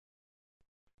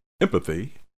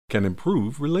Empathy can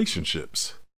improve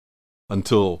relationships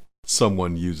until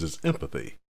someone uses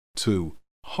empathy to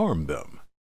harm them.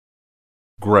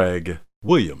 Greg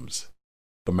Williams,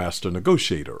 the master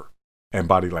negotiator and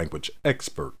body language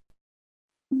expert.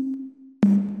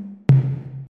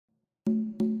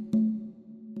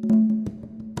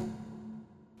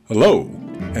 Hello,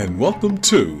 and welcome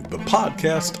to the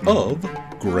podcast of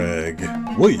Greg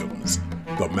Williams,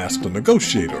 the master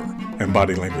negotiator and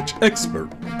body language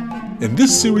expert. In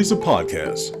this series of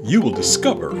podcasts, you will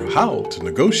discover how to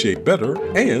negotiate better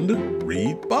and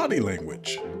read body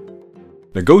language.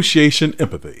 Negotiation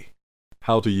empathy,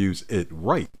 how to use it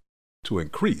right to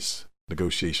increase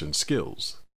negotiation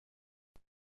skills.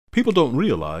 People don't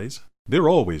realize they're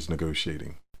always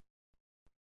negotiating.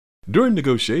 During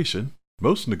negotiation,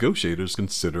 most negotiators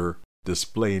consider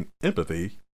displaying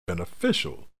empathy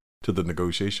beneficial to the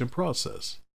negotiation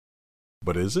process.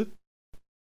 But is it?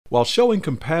 While showing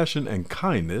compassion and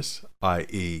kindness,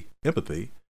 i.e.,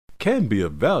 empathy, can be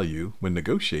of value when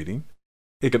negotiating,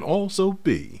 it can also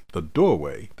be the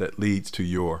doorway that leads to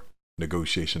your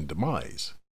negotiation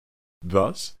demise.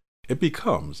 Thus, it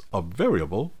becomes a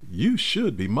variable you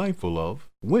should be mindful of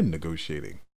when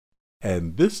negotiating.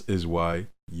 And this is why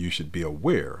you should be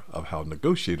aware of how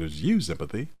negotiators use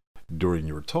empathy during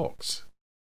your talks.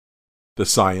 The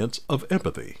science of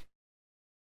empathy.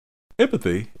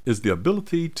 Empathy is the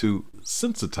ability to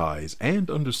sensitize and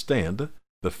understand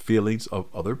the feelings of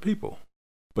other people.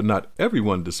 But not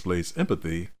everyone displays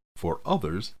empathy for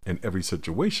others in every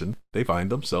situation they find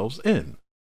themselves in.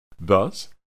 Thus,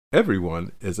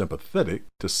 everyone is empathetic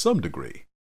to some degree,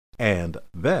 and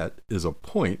that is a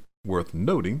point worth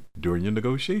noting during your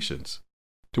negotiations.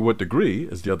 To what degree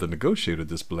is the other negotiator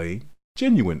displaying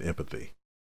genuine empathy?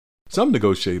 Some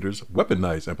negotiators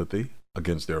weaponize empathy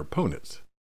against their opponents.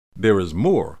 There is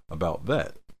more about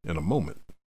that in a moment.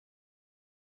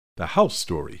 The house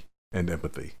story and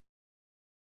empathy.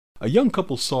 A young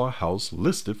couple saw a house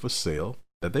listed for sale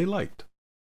that they liked.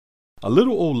 A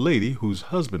little old lady whose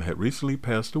husband had recently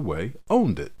passed away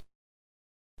owned it.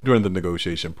 During the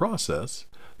negotiation process,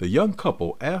 the young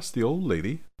couple asked the old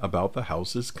lady about the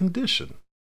house's condition.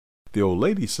 The old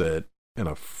lady said, in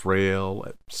a frail,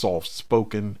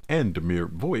 soft-spoken, and demure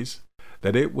voice,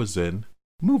 that it was in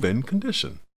move-in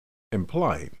condition,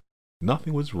 implying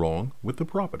nothing was wrong with the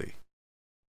property.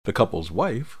 The couple's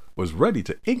wife was ready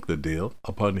to ink the deal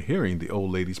upon hearing the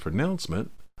old lady's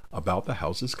pronouncement about the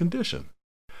house's condition.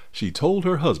 She told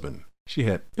her husband she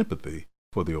had empathy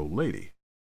for the old lady.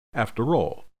 After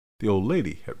all, the old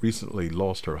lady had recently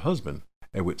lost her husband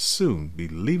and would soon be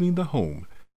leaving the home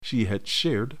she had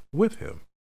shared with him.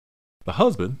 The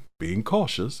husband, being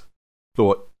cautious,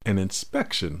 thought an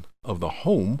inspection of the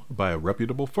home by a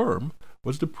reputable firm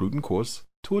was the prudent course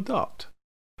to adopt.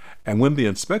 And when the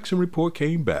inspection report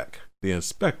came back, the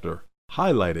inspector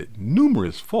highlighted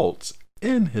numerous faults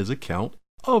in his account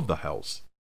of the house.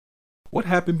 What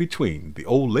happened between the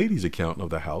old lady's account of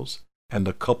the house and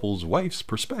the couple's wife's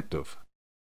perspective?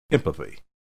 Empathy.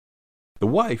 The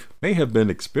wife may have been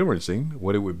experiencing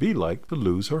what it would be like to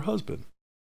lose her husband.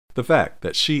 The fact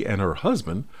that she and her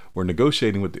husband were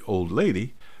negotiating with the old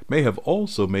lady may have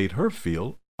also made her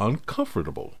feel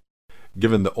uncomfortable,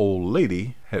 given the old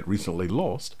lady had recently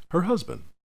lost her husband.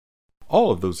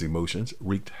 All of those emotions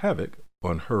wreaked havoc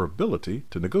on her ability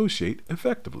to negotiate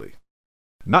effectively.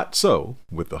 Not so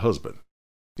with the husband.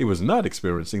 He was not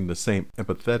experiencing the same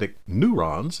empathetic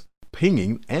neurons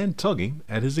pinging and tugging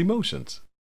at his emotions.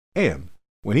 And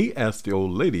when he asked the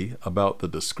old lady about the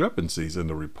discrepancies in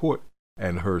the report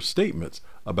and her statements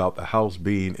about the house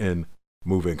being in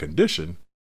move-in condition,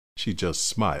 she just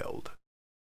smiled.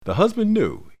 The husband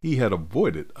knew he had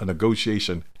avoided a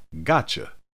negotiation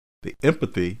gotcha, the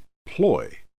empathy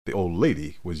ploy the old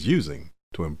lady was using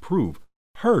to improve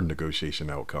her negotiation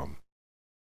outcome.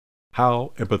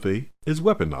 How empathy is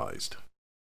weaponized.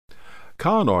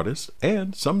 Con artists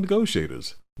and some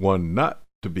negotiators, one not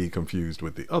to be confused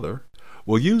with the other,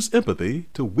 will use empathy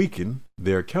to weaken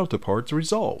their counterpart's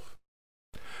resolve.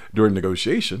 During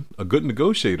negotiation, a good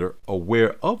negotiator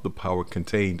aware of the power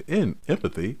contained in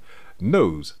empathy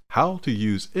knows how to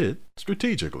use it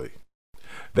strategically.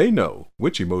 They know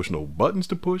which emotional buttons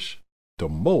to push to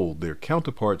mold their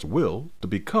counterpart's will to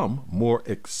become more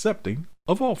accepting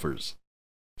of offers.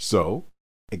 So,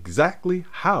 exactly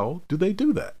how do they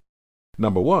do that?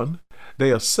 Number one,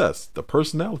 they assess the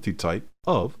personality type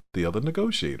of the other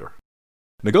negotiator.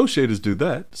 Negotiators do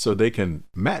that so they can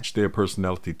match their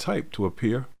personality type to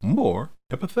appear more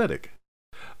empathetic.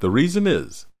 The reason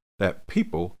is that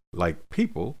people like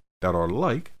people that are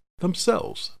like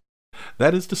themselves.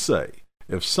 That is to say,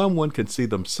 If someone can see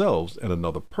themselves in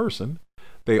another person,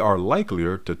 they are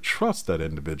likelier to trust that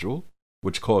individual,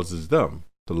 which causes them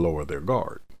to lower their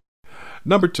guard.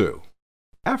 Number 2,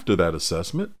 after that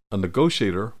assessment, a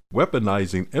negotiator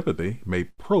weaponizing empathy may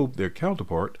probe their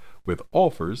counterpart with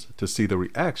offers to see the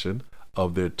reaction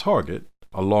of their target,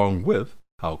 along with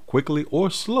how quickly or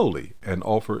slowly an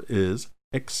offer is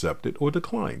accepted or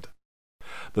declined.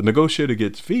 The negotiator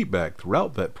gets feedback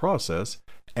throughout that process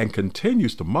and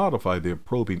continues to modify their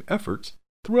probing efforts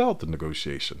throughout the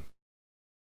negotiation.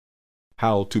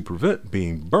 How to prevent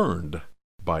being burned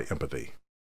by empathy.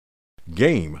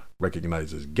 Game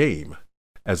recognizes game,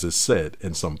 as is said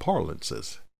in some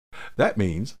parlances. That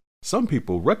means some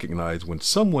people recognize when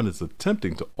someone is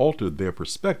attempting to alter their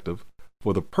perspective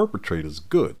for the perpetrator's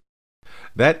good.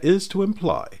 That is to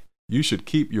imply you should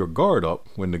keep your guard up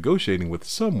when negotiating with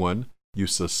someone you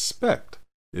suspect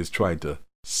is trying to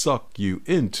suck you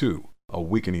into a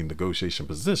weakening negotiation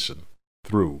position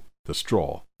through the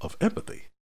straw of empathy.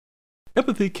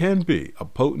 Empathy can be a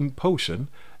potent potion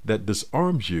that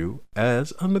disarms you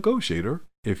as a negotiator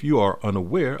if you are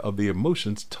unaware of the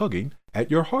emotions tugging at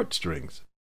your heartstrings.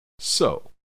 So,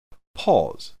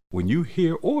 pause when you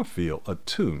hear or feel a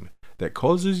tune that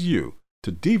causes you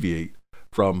to deviate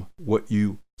from what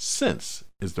you sense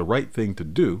is the right thing to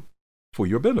do for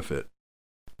your benefit.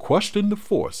 Question the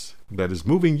force that is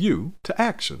moving you to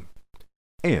action.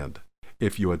 And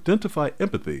if you identify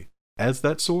empathy as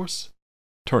that source,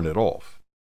 turn it off.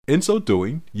 In so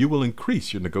doing, you will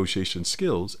increase your negotiation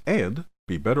skills and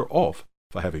be better off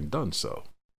for having done so.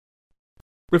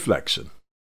 Reflection.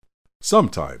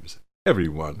 Sometimes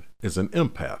everyone is an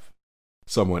empath,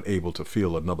 someone able to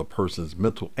feel another person's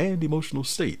mental and emotional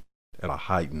state at a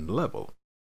heightened level.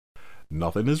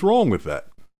 Nothing is wrong with that,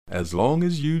 as long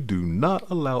as you do not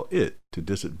allow it to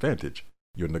disadvantage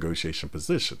your negotiation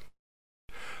position.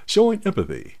 Showing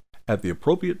empathy at the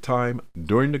appropriate time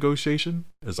during negotiation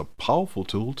is a powerful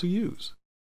tool to use.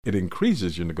 It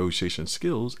increases your negotiation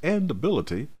skills and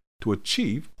ability to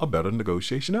achieve a better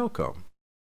negotiation outcome.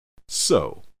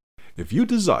 So, if you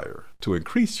desire to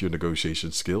increase your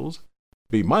negotiation skills,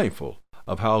 be mindful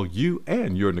of how you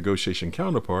and your negotiation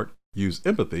counterpart use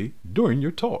empathy during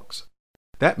your talks.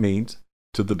 That means,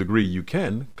 to the degree you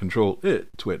can, control it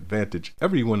to advantage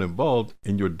everyone involved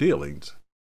in your dealings.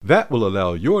 That will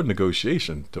allow your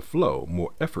negotiation to flow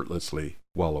more effortlessly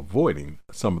while avoiding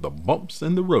some of the bumps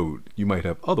in the road you might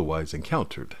have otherwise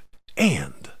encountered.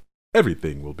 And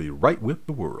everything will be right with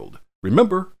the world.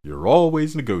 Remember, you're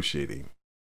always negotiating.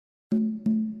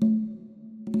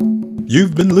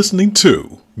 You've been listening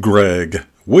to Greg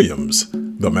Williams,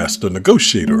 the Master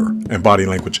Negotiator and Body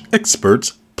Language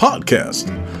Experts podcast.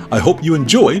 I hope you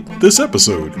enjoyed this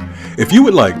episode. If you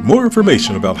would like more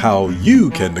information about how you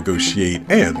can negotiate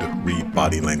and read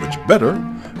body language better,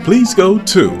 please go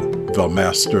to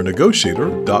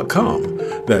themasternegotiator.com.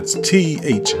 That's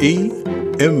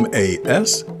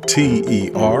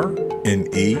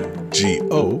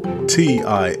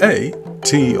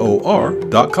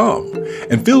themasternegotiator.com.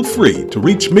 And feel free to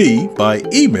reach me by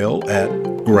email at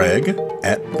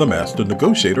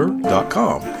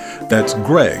greg@themasternegotiator.com. That's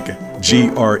Greg, Greg,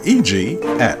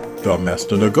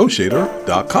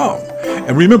 @themasternegotiator.com.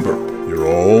 And remember, you're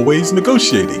always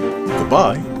negotiating.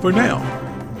 Goodbye for now.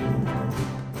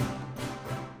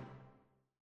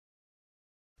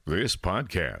 This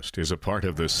podcast is a part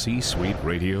of the C-Suite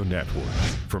Radio Network.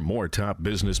 For more top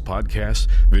business podcasts,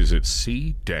 visit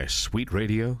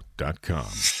c-suiteradio.com.